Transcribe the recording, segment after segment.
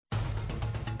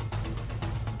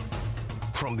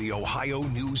From the Ohio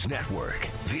News Network,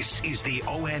 this is the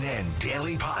ONN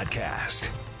Daily Podcast.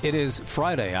 It is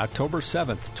Friday, October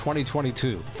 7th,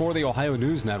 2022. For the Ohio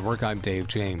News Network, I'm Dave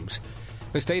James.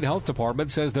 The State Health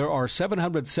Department says there are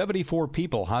 774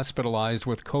 people hospitalized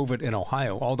with COVID in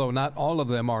Ohio, although not all of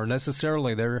them are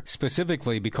necessarily there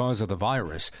specifically because of the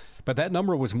virus. But that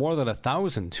number was more than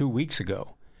 1,000 2 weeks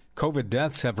ago. COVID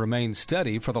deaths have remained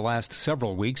steady for the last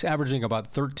several weeks, averaging about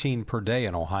 13 per day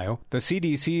in Ohio. The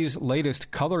CDC's latest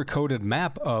color-coded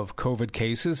map of COVID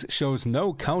cases shows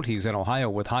no counties in Ohio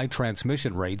with high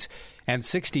transmission rates and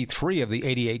 63 of the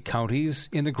 88 counties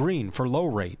in the green for low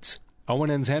rates.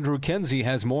 ONN's Andrew Kinsey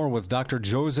has more with Dr.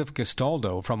 Joseph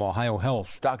Gastaldo from Ohio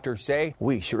Health. Doctors say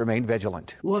we should remain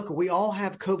vigilant. Look, we all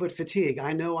have COVID fatigue.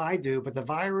 I know I do, but the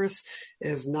virus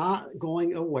is not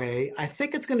going away. I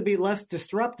think it's going to be less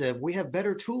disruptive. We have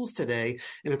better tools today,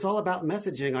 and it's all about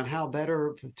messaging on how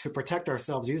better to protect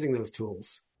ourselves using those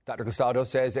tools. Dr. Gastaldo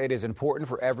says it is important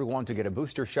for everyone to get a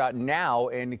booster shot now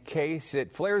in case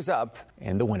it flares up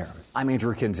in the winter. I'm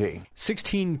Andrew Kinsey.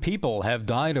 16 people have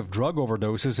died of drug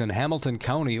overdoses in Hamilton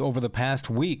County over the past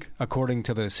week, according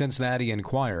to the Cincinnati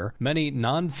Enquirer. Many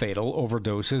non-fatal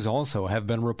overdoses also have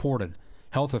been reported.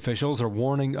 Health officials are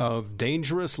warning of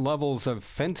dangerous levels of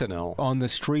fentanyl on the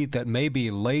street that may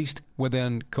be laced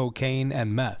within cocaine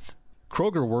and meth.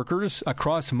 Kroger workers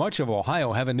across much of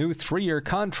Ohio have a new 3-year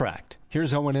contract.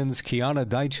 Here's ONN's Kiana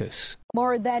Deiches.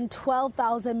 More than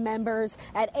 12,000 members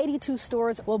at 82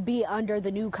 stores will be under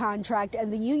the new contract,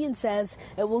 and the union says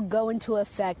it will go into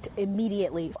effect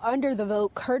immediately. Under the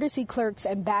vote, courtesy clerks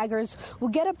and baggers will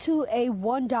get up to a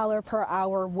 $1 per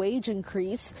hour wage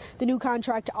increase. The new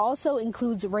contract also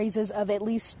includes raises of at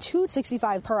least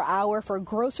 $2.65 per hour for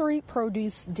grocery,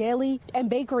 produce, dairy, and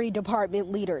bakery department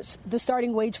leaders. The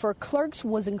starting wage for clerks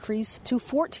was increased to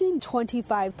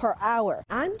 $14.25 per hour.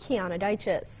 I'm Kiana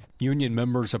Deiches. Union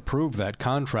members approved that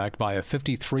contract by a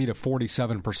 53 to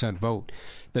 47% vote.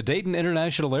 The Dayton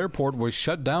International Airport was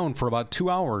shut down for about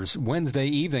 2 hours Wednesday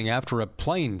evening after a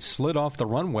plane slid off the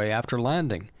runway after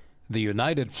landing. The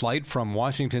United flight from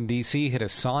Washington, D.C. hit a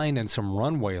sign and some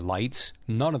runway lights.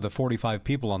 None of the 45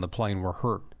 people on the plane were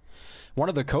hurt. One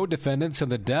of the co-defendants in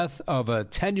the death of a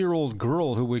 10-year-old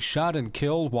girl who was shot and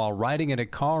killed while riding in a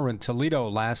car in Toledo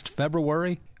last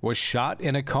February was shot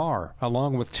in a car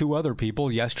along with 2 other people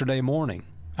yesterday morning.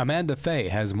 Amanda Fay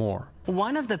has more.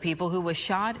 One of the people who was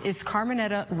shot is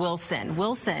Carmenetta Wilson.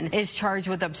 Wilson is charged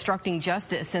with obstructing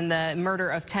justice in the murder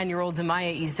of 10-year-old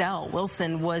Demaya Ezel.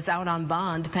 Wilson was out on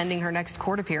bond pending her next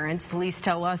court appearance. Police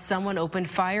tell us someone opened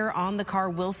fire on the car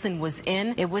Wilson was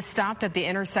in. It was stopped at the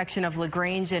intersection of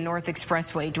LaGrange and North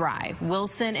Expressway Drive.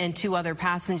 Wilson and 2 other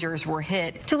passengers were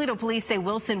hit. Toledo police say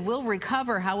Wilson will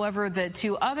recover. However, the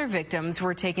 2 other victims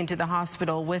were taken to the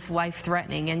hospital with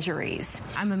life-threatening injuries.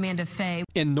 I'm Amanda Fay.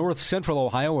 In north central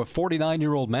Ohio, a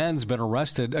 49-year-old man's been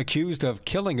arrested accused of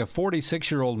killing a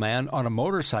 46-year-old man on a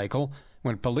motorcycle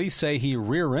when police say he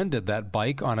rear-ended that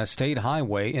bike on a state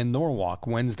highway in Norwalk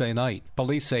Wednesday night.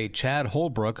 Police say Chad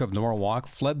Holbrook of Norwalk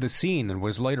fled the scene and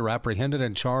was later apprehended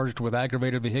and charged with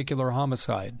aggravated vehicular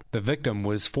homicide. The victim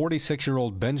was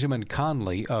 46-year-old Benjamin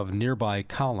Conley of nearby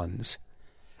Collins.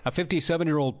 A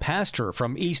 57-year-old pastor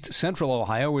from East Central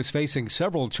Ohio is facing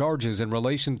several charges in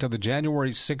relation to the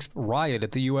January 6th riot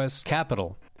at the U.S.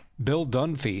 Capitol. Bill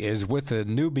Dunphy is with the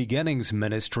New Beginnings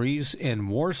Ministries in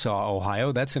Warsaw,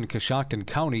 Ohio. That's in Coshocton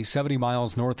County, 70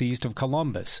 miles northeast of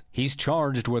Columbus. He's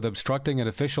charged with obstructing an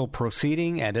official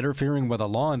proceeding and interfering with a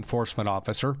law enforcement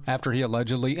officer after he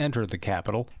allegedly entered the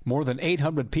Capitol. More than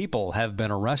 800 people have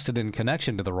been arrested in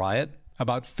connection to the riot,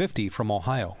 about 50 from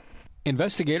Ohio.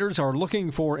 Investigators are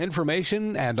looking for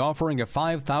information and offering a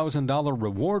 $5,000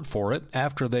 reward for it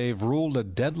after they've ruled a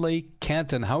deadly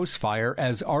Canton house fire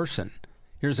as arson.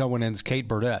 Here's ONN's Kate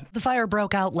Burdett. The fire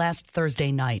broke out last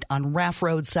Thursday night on Raff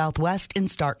Road Southwest in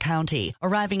Stark County.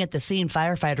 Arriving at the scene,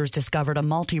 firefighters discovered a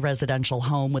multi-residential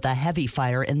home with a heavy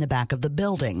fire in the back of the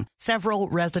building. Several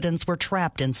residents were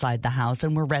trapped inside the house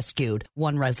and were rescued.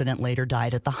 One resident later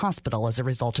died at the hospital as a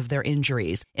result of their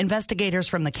injuries. Investigators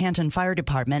from the Canton Fire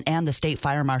Department and the State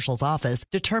Fire Marshal's office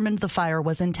determined the fire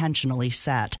was intentionally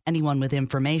set. Anyone with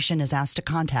information is asked to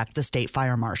contact the State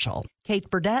Fire Marshal. Kate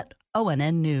Burdett,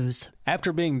 ONN News.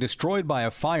 After being destroyed by a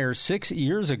fire 6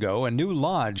 years ago, a new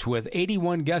lodge with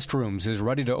 81 guest rooms is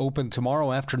ready to open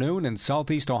tomorrow afternoon in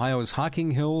southeast Ohio's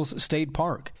Hocking Hills State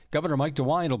Park. Governor Mike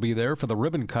DeWine will be there for the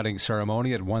ribbon-cutting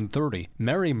ceremony at 1:30.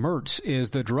 Mary Mertz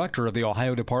is the director of the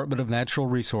Ohio Department of Natural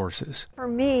Resources. For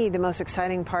me, the most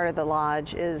exciting part of the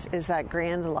lodge is that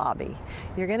grand lobby.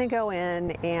 You're going to go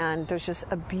in, and there's just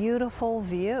a beautiful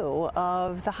view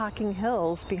of the Hocking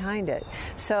Hills behind it.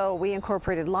 So we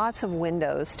incorporated lots of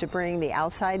windows to bring the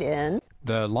outside in.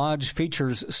 The lodge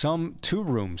features some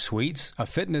two-room suites, a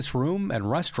fitness room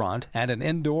and restaurant, and an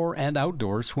indoor and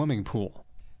outdoor swimming pool.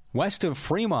 West of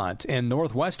Fremont in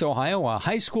northwest Ohio, a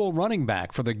high school running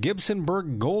back for the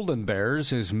Gibsonburg Golden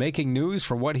Bears is making news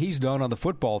for what he's done on the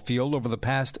football field over the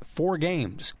past 4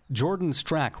 games. Jordan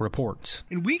Strack reports.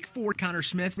 In Week 4, Connor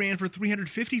Smith ran for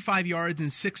 355 yards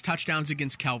and 6 touchdowns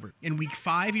against Calvert. In Week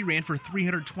 5, he ran for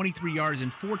 323 yards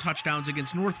and 4 touchdowns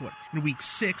against Northwood. In Week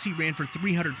 6, he ran for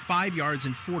 305 yards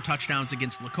and 4 touchdowns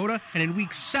against Lakota. And in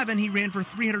Week 7, he ran for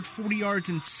 340 yards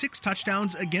and 6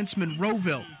 touchdowns against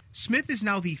Monroeville. Smith is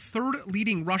now the 3rd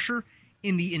leading rusher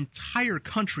in the entire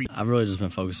country. I've really just been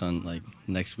focused on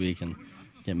next week and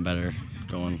getting better,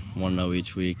 going 1-0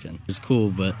 each week, and it's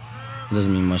cool, but it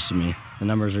doesn't mean much to me. The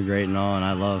numbers are great and all, and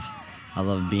I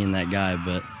love being that guy,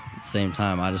 but at the same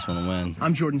time, I just want to win.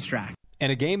 I'm Jordan Strack.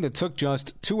 In a game that took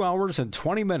just 2 hours and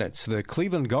 20 minutes, the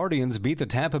Cleveland Guardians beat the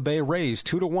Tampa Bay Rays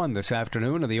 2-1 this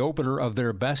afternoon in the opener of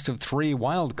their best-of-3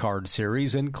 wild card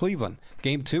series in Cleveland.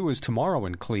 Game 2 is tomorrow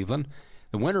in Cleveland.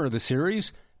 The winner of the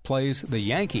series plays the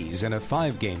Yankees in a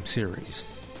 5-game series.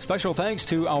 Special thanks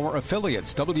to our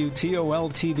affiliates,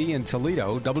 WTOL-TV in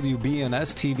Toledo,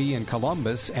 WBNS-TV in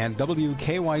Columbus, and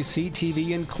WKYC-TV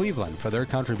in Cleveland for their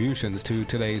contributions to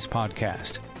today's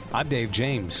podcast. I'm Dave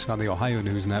James on the Ohio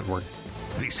News Network.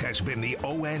 This has been the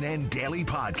ONN Daily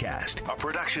Podcast, a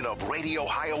production of Radio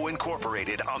Ohio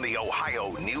Incorporated on the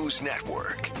Ohio News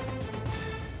Network.